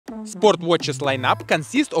Sport watches lineup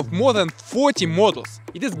consists of more than 40 models.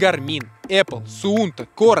 It is Garmin, Apple, Suunto,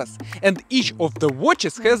 Coros, and each of the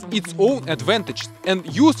watches has its own advantages and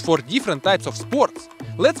used for different types of sports.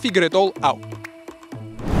 Let's figure it all out.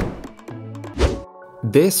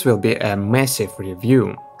 This will be a massive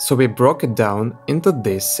review, so we broke it down into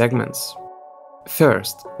these segments.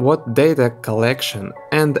 First, what data collection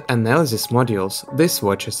and analysis modules these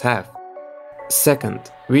watches have.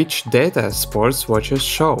 Second, which data sports watches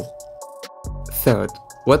show. Third,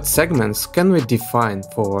 what segments can we define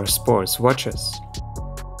for sports watches?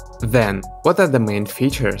 Then, what are the main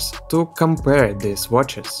features to compare these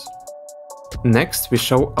watches? Next, we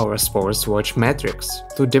show our sports watch metrics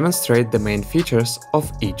to demonstrate the main features of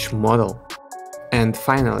each model. And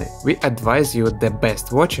finally, we advise you the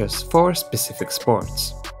best watches for specific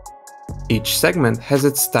sports. Each segment has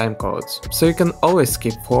its timecodes, so you can always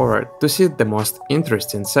skip forward to see the most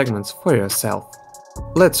interesting segments for yourself.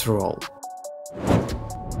 Let's roll!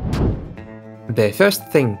 The first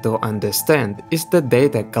thing to understand is the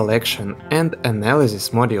data collection and analysis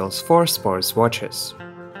modules for sports watches.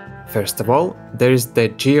 First of all, there is the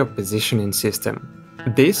geo-positioning system.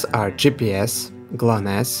 These are GPS,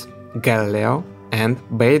 GLONASS, Galileo, and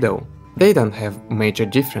Beidou. They don't have major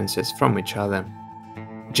differences from each other.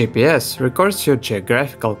 GPS records your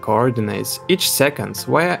geographical coordinates each second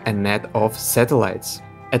via a net of satellites.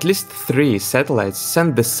 At least 3 satellites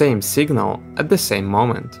send the same signal at the same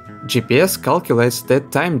moment. GPS calculates the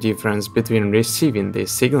time difference between receiving these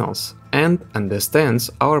signals and understands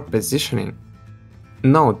our positioning.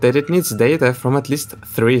 Note that it needs data from at least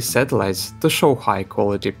 3 satellites to show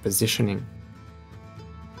high-quality positioning.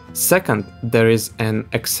 Second, there is an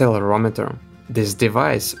accelerometer. This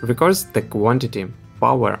device records the quantity,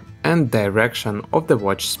 power, and direction of the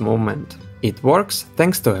watch's movement. It works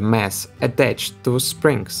thanks to a mass attached to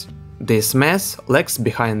springs. This mass lags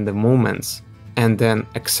behind the movements, and an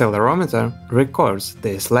accelerometer records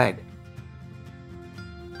this lag.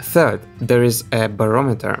 Third, there is a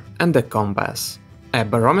barometer and a compass. A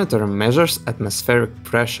barometer measures atmospheric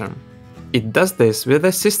pressure. It does this with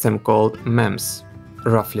a system called MEMS.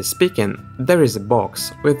 Roughly speaking, there is a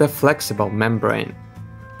box with a flexible membrane.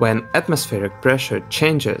 When atmospheric pressure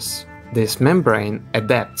changes, this membrane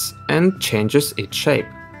adapts and changes its shape,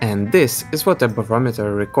 and this is what a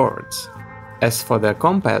barometer records. As for the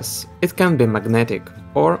compass, it can be magnetic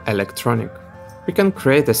or electronic. We can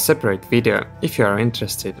create a separate video if you are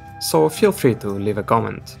interested, so feel free to leave a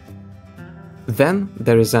comment. Then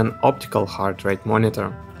there is an optical heart rate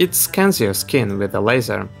monitor. It scans your skin with a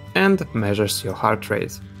laser and measures your heart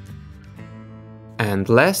rate. And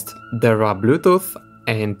last, there are Bluetooth,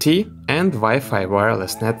 ANT, and Wi-Fi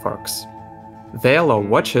wireless networks. They allow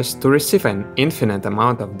watches to receive an infinite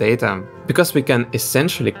amount of data, because we can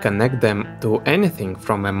essentially connect them to anything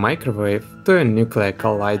from a microwave to a nuclear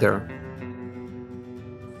collider.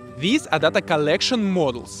 These are data collection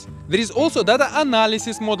models. There is also data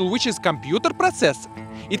analysis model, which is computer processor.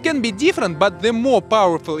 It can be different, but the more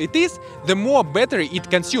powerful it is, the more battery it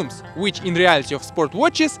consumes, which in reality of sport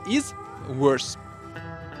watches is worse.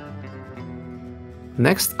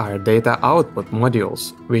 Next are data output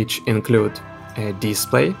modules, which include a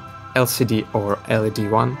display, LCD or LED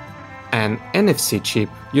one, an NFC chip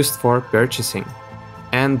used for purchasing,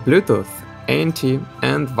 and Bluetooth, ANT,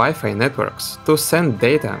 and Wi-Fi networks to send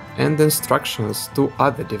data and instructions to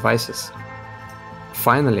other devices.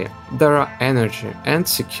 Finally, there are energy and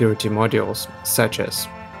security modules, such as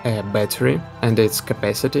a battery and its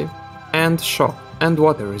capacity, and shock and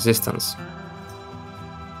water resistance.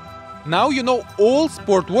 Now you know all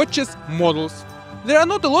sport watches models. There are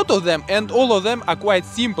not a lot of them, and all of them are quite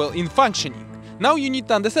simple in functioning. Now you need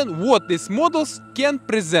to understand what these models can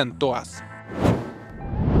present to us.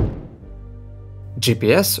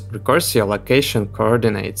 GPS records your location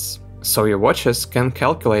coordinates, so your watches can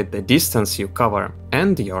calculate the distance you cover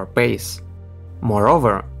and your pace.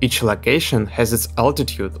 Moreover, each location has its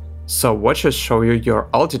altitude, so watches show you your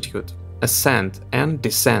altitude, ascent and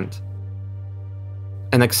descent.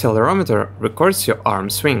 An accelerometer records your arm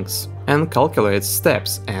swings and calculates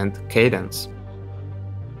steps and cadence.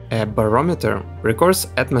 A barometer records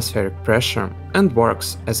atmospheric pressure and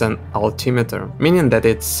works as an altimeter, meaning that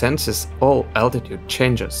it senses all altitude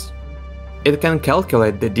changes. It can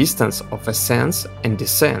calculate the distance of ascents and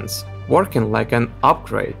descents, working like an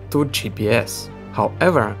upgrade to GPS.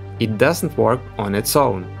 However, it doesn't work on its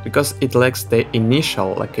own, because it lacks the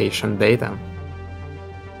initial location data.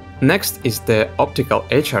 Next is the optical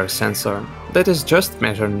HR sensor, that is just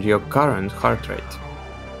measuring your current heart rate.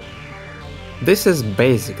 This is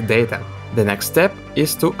basic data. The next step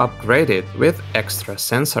is to upgrade it with extra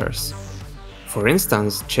sensors. For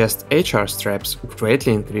instance, chest HR straps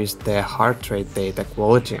greatly increase their heart rate data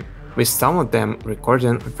quality, with some of them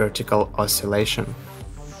recording vertical oscillation.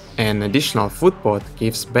 An additional footpod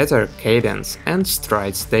gives better cadence and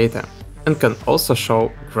strides data, and can also show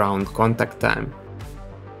ground contact time.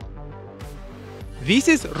 This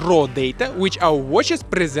is raw data which our watches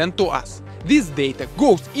present to us. This data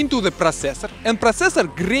goes into the processor, and processor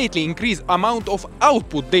greatly increase amount of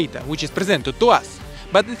output data which is presented to us.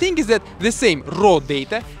 But the thing is that the same raw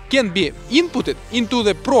data can be inputted into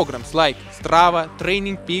the programs like Strava,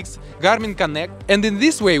 Training Peaks, Garmin Connect, and in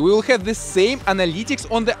this way we will have the same analytics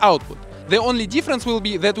on the output. The only difference will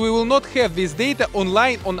be that we will not have this data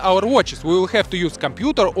online on our watches. We will have to use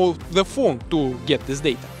computer or the phone to get this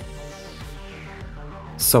data.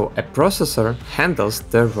 So a processor handles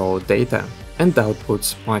the raw data and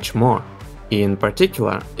outputs much more. In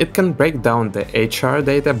particular, it can break down the HR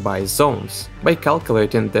data by zones by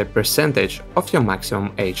calculating the percentage of your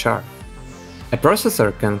maximum HR. A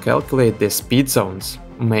processor can calculate the speed zones,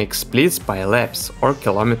 make splits by laps or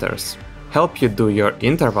kilometers, help you do your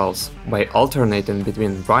intervals by alternating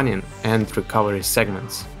between running and recovery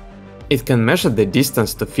segments. It can measure the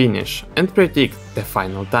distance to finish and predict the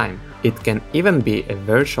final time. It can even be a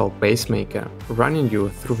virtual pacemaker, running you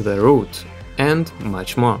through the route, and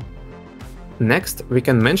much more. Next, we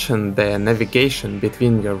can mention the navigation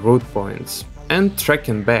between your route points and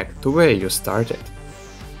tracking back to where you started.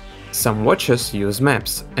 Some watches use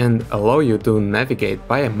maps and allow you to navigate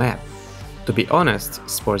by a map. To be honest,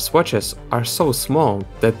 sports watches are so small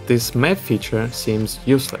that this map feature seems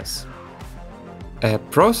useless. A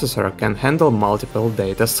processor can handle multiple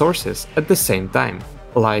data sources at the same time,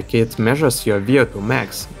 like it measures your VO2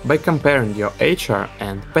 max by comparing your HR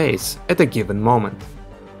and pace at a given moment.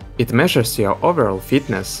 It measures your overall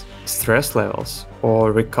fitness, stress levels,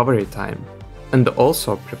 or recovery time, and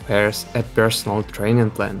also prepares a personal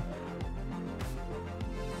training plan.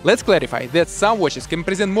 Let's clarify that some watches can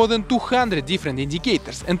present more than 200 different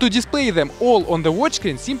indicators, and to display them all on the watch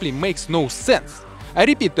screen simply makes no sense. I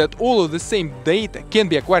repeat that all of the same data can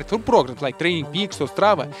be acquired through programs like Training Peaks or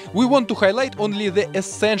Strava. We want to highlight only the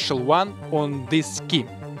essential one on this scheme.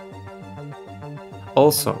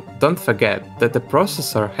 Also, don't forget that the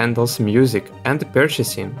processor handles music and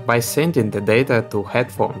purchasing by sending the data to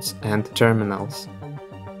headphones and terminals.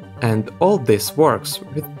 And all this works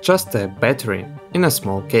with just a battery in a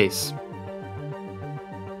small case.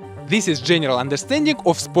 This is general understanding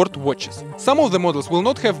of sport watches. Some of the models will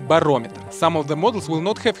not have barometer, some of the models will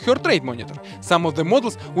not have heart rate monitor, some of the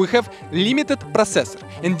models will have limited processor,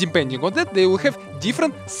 and depending on that they will have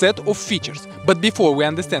different set of features. But before we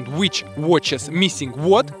understand which watch is missing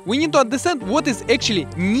what, we need to understand what is actually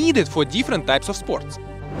needed for different types of sports.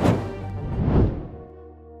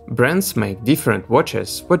 Brands make different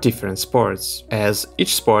watches for different sports, as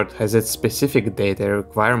each sport has its specific data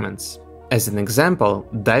requirements. As an example,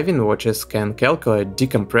 diving watches can calculate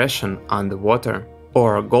decompression underwater,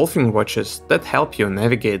 or golfing watches that help you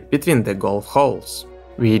navigate between the golf holes.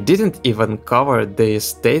 We didn't even cover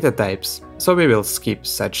these data types, so we will skip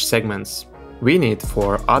such segments. We need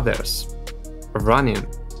 4 others: running,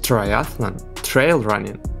 triathlon, trail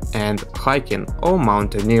running, and hiking or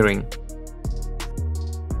mountaineering.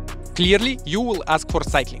 Clearly, you will ask for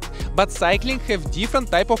cycling, but cycling have different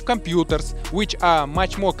type of computers which are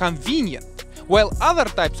much more convenient, while other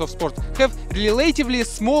types of sports have relatively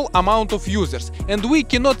small amount of users, and we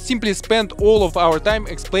cannot simply spend all of our time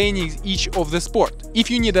explaining each of the sport. If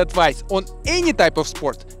you need advice on any type of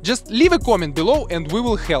sport, just leave a comment below and we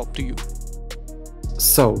will help to you.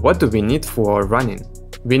 So what do we need for running?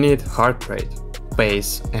 We need heart rate,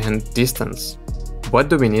 pace, and distance. What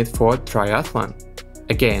do we need for triathlon?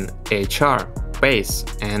 Again, HR, pace,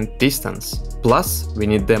 and distance. Plus, we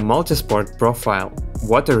need the multisport profile,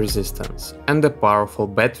 water resistance, and a powerful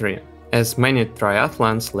battery, as many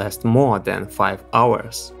triathlons last more than 5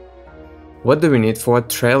 hours. What do we need for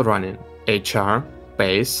trail running? HR,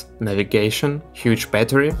 pace, navigation, huge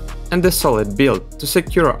battery, and a solid build to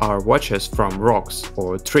secure our watches from rocks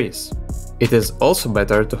or trees. It is also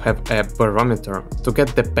better to have a barometer to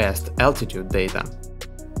get the best altitude data.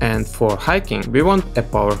 And for hiking, we want a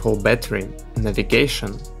powerful battery,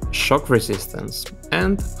 navigation, shock resistance,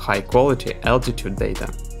 and high-quality altitude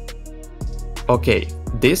data. Okay,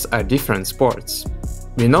 these are different sports.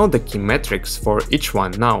 We know the key metrics for each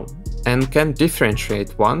one now, and can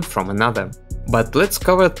differentiate one from another. But let's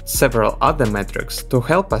cover several other metrics to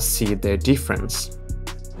help us see their difference.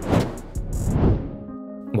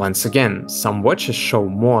 Once again, some watches show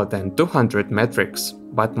more than 200 metrics,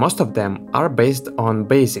 but most of them are based on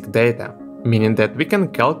basic data, meaning that we can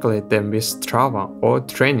calculate them with Strava or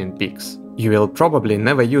Training Peaks. you will probably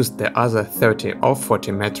never use the other 30 or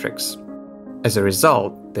 40 metrics. As a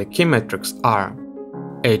result, the key metrics are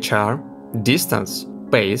HR, distance,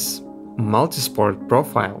 pace, multisport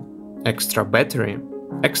profile, extra battery,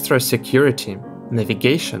 extra security,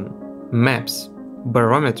 navigation, maps,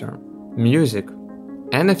 barometer, music,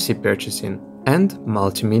 NFC purchasing, and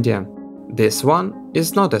multimedia. This one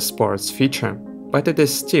is not a sports feature, but it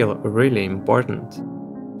is still really important.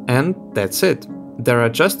 And that's it. There are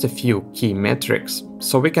just a few key metrics,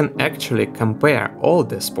 so we can actually compare all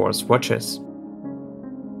the sports watches.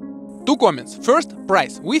 Two comments. First,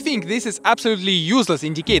 price. We think this is absolutely useless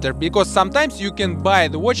indicator because sometimes you can buy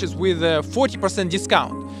the watches with a 40%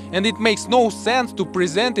 discount, and it makes no sense to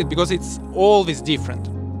present it because it's always different.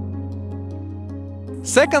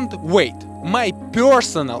 Second, weight. My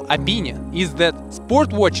personal opinion is that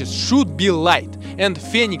sport watches should be light, and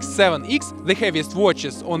Fenix 7X, the heaviest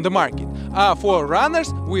watches on the market, are for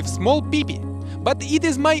runners with small PP. But it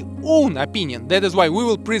is my own opinion, that is why we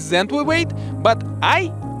will present the weight, but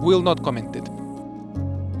I will not comment it.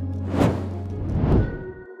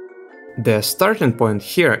 The starting point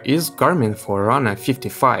here is Garmin Forerunner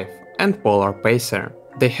 55 and Polar Pacer.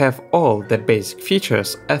 They have all the basic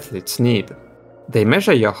features athletes need. They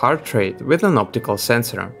measure your heart rate with an optical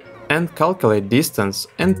sensor and calculate distance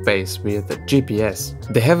and pace with GPS.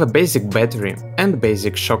 They have a basic battery and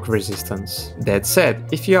basic shock resistance. That said,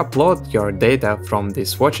 if you upload your data from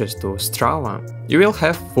these watches to Strava, you will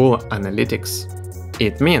have full analytics.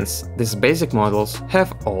 It means these basic models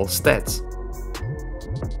have all stats.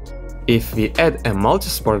 If we add a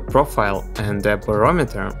multisport profile and a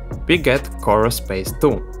barometer, we get Coros Pace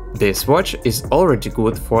 2. This watch is already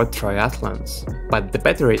good for triathletes, but the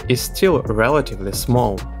battery is still relatively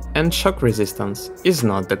small, and shock resistance is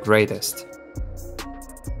not the greatest.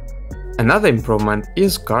 Another improvement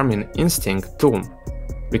is Garmin Instinct 2.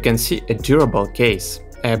 We can see a durable case,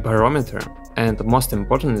 a barometer, and most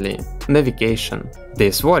importantly, navigation.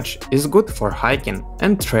 This watch is good for hiking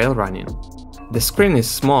and trail running. The screen is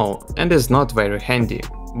small and is not very handy,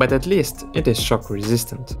 but at least it is shock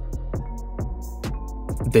resistant.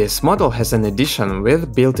 This model has an edition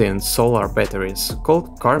with built-in solar batteries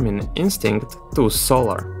called Garmin Instinct 2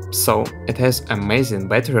 Solar, so it has amazing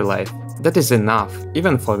battery life that is enough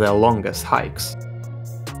even for the longest hikes.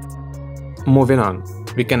 Moving on,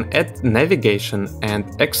 we can add navigation and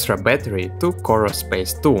extra battery to Coros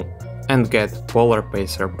Pace 2 and get Polar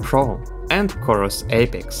Pacer Pro and Coros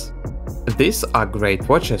Apex. These are great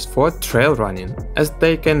watches for trail running, as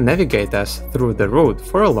they can navigate us through the route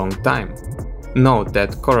for a long time. Note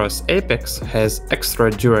that Coros Apex has extra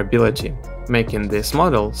durability, making this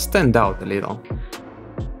model stand out a little.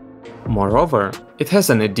 Moreover, it has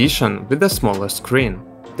an edition with a smaller screen.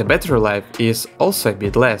 The battery life is also a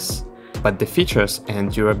bit less, but the features and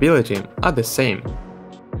durability are the same.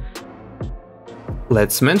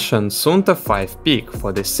 Let's mention Suunto 5 Peak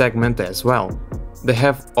for this segment as well. They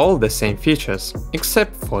have all the same features,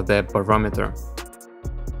 except for the barometer.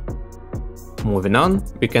 Moving on,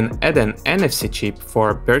 we can add an NFC chip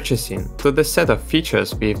for purchasing to the set of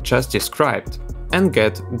features we've just described and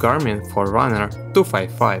get Garmin Forerunner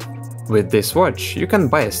 255. With this watch, you can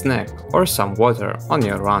buy a snack or some water on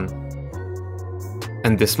your run.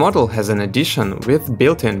 And this model has an edition with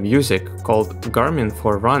built-in music called Garmin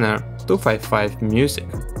Forerunner 255 Music.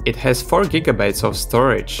 It has 4 GB of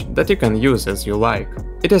storage that you can use as you like.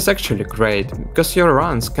 It is actually great, because your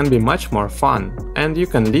runs can be much more fun and you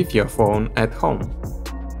can leave your phone at home.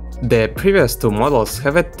 The previous two models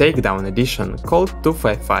have a takedown edition called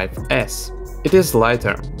 255S. It is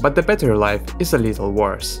lighter, but the battery life is a little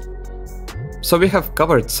worse. So we have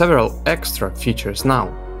covered several extra features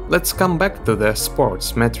now. Let's come back to the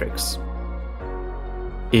sports metrics.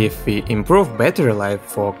 If we improve battery life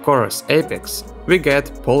for Coros Apex, we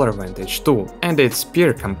get Polar Vantage 2 and its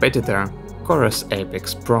peer competitor Coros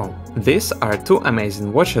Apex Pro. These are two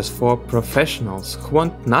amazing watches for professionals who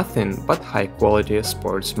want nothing but high-quality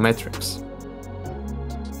sports metrics.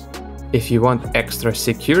 If you want extra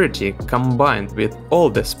security combined with all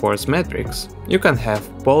the sports metrics, you can have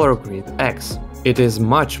Polar GritX. It is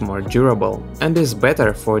much more durable and is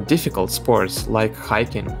better for difficult sports like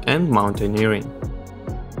hiking and mountaineering.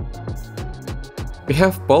 We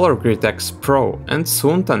have Polar GritX Pro and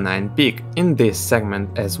Suunto 9 Peak in this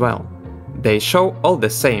segment as well. They show all the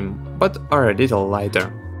same, but are a little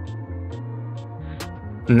lighter.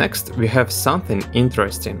 Next, we have something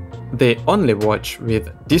interesting. The only watch with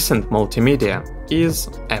decent multimedia is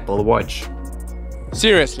Apple Watch.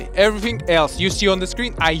 Seriously, everything else you see on the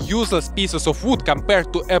screen are useless pieces of wood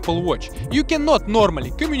compared to Apple Watch. You cannot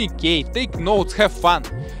normally communicate, take notes, have fun.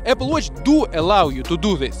 Apple Watch do allow you to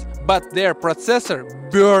do this, but their processor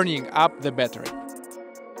burning up the battery.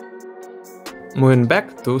 Moving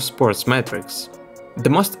back to sports metrics. The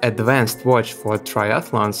most advanced watch for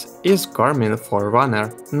triathlons is Garmin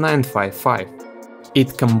Forerunner 955.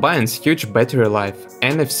 It combines huge battery life,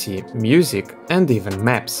 NFC, music, and even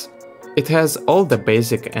maps. It has all the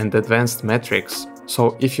basic and advanced metrics,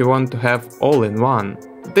 so if you want to have all-in-one,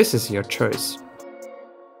 this is your choice.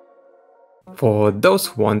 For those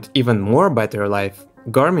who want even more battery life,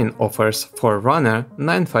 Garmin offers Forerunner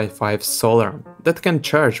 955 Solar that can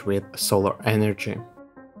charge with solar energy.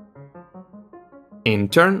 In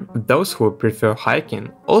turn, those who prefer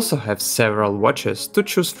hiking also have several watches to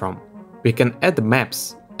choose from. We can add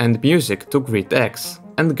maps and music to GritX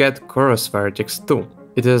and get Coros Vertix too.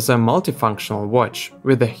 It is a multifunctional watch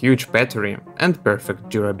with a huge battery and perfect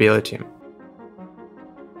durability.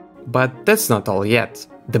 But that's not all yet.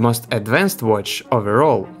 The most advanced watch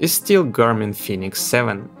overall is still Garmin Fenix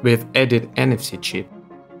 7 with added NFC chip.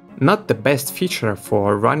 Not the best feature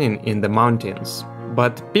for running in the mountains,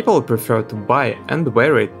 but people prefer to buy and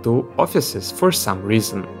wear it to offices for some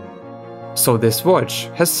reason. So this watch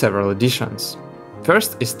has several additions.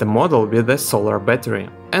 First is the model with a solar battery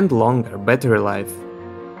and longer battery life.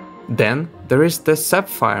 Then there is the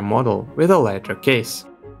Sapphire model with a lighter case.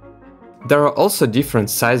 There are also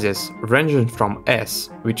different sizes ranging from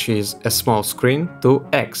S, which is a small screen, to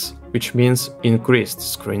X, which means increased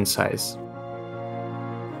screen size.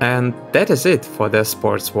 And that is it for the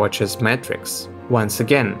sports watches metrics. Once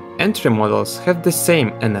again, entry models have the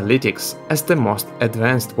same analytics as the most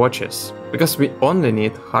advanced watches, because we only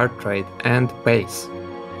need heart rate and pace.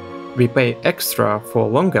 We pay extra for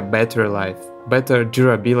longer battery life, better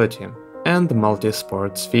durability, and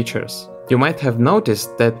multi-sports features. You might have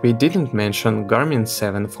noticed that we didn't mention Garmin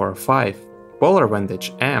 745, Polar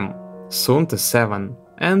Vantage M, Suunto 7,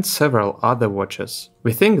 and several other watches.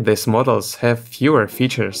 We think these models have fewer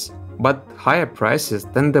features, but higher prices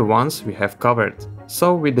than the ones we have covered,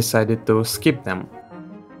 so we decided to skip them.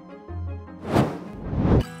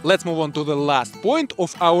 Let's move on to the last point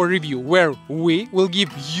of our review, where we will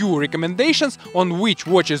give you recommendations on which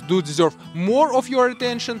watches do deserve more of your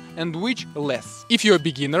attention and which less. If you're a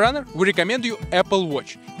beginner runner, we recommend you Apple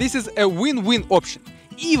Watch. This is a win-win option.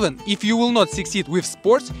 Even if you will not succeed with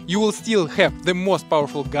sports, you will still have the most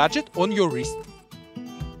powerful gadget on your wrist.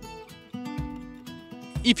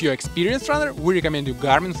 If you're an experienced runner, we recommend you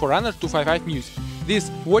Garmin Forerunner 255 Music.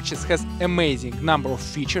 This watch has amazing number of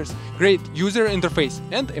features, great user interface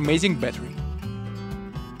and amazing battery.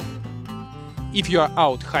 If you are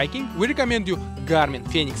out hiking, we recommend you Garmin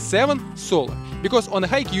Fenix 7 Solar, because on a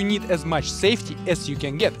hike you need as much safety as you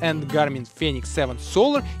can get, and Garmin Fenix 7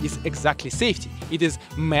 Solar is exactly safety. It is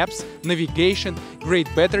maps, navigation, great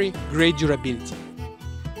battery, great durability.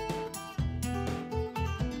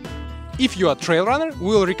 If you are a trail runner,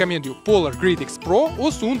 we will recommend you Polar GritX Pro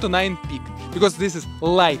or Suunto 9 Peak, because this is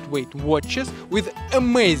lightweight watches with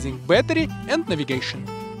amazing battery and navigation.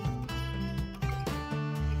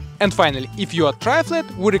 And finally, if you are a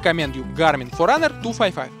triathlete, we recommend you Garmin Forerunner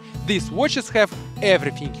 255. These watches have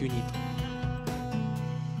everything you need.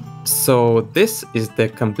 So this is the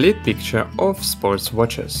complete picture of sports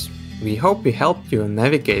watches. We hope we helped you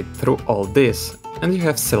navigate through all this and you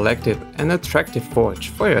have selected an attractive watch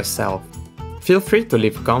for yourself. Feel free to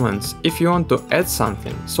leave comments if you want to add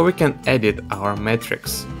something so we can edit our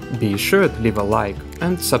metrics. Be sure to leave a like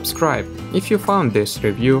and subscribe if you found this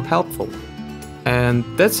review helpful. And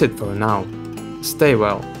that's it for now. Stay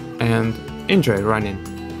well and enjoy running.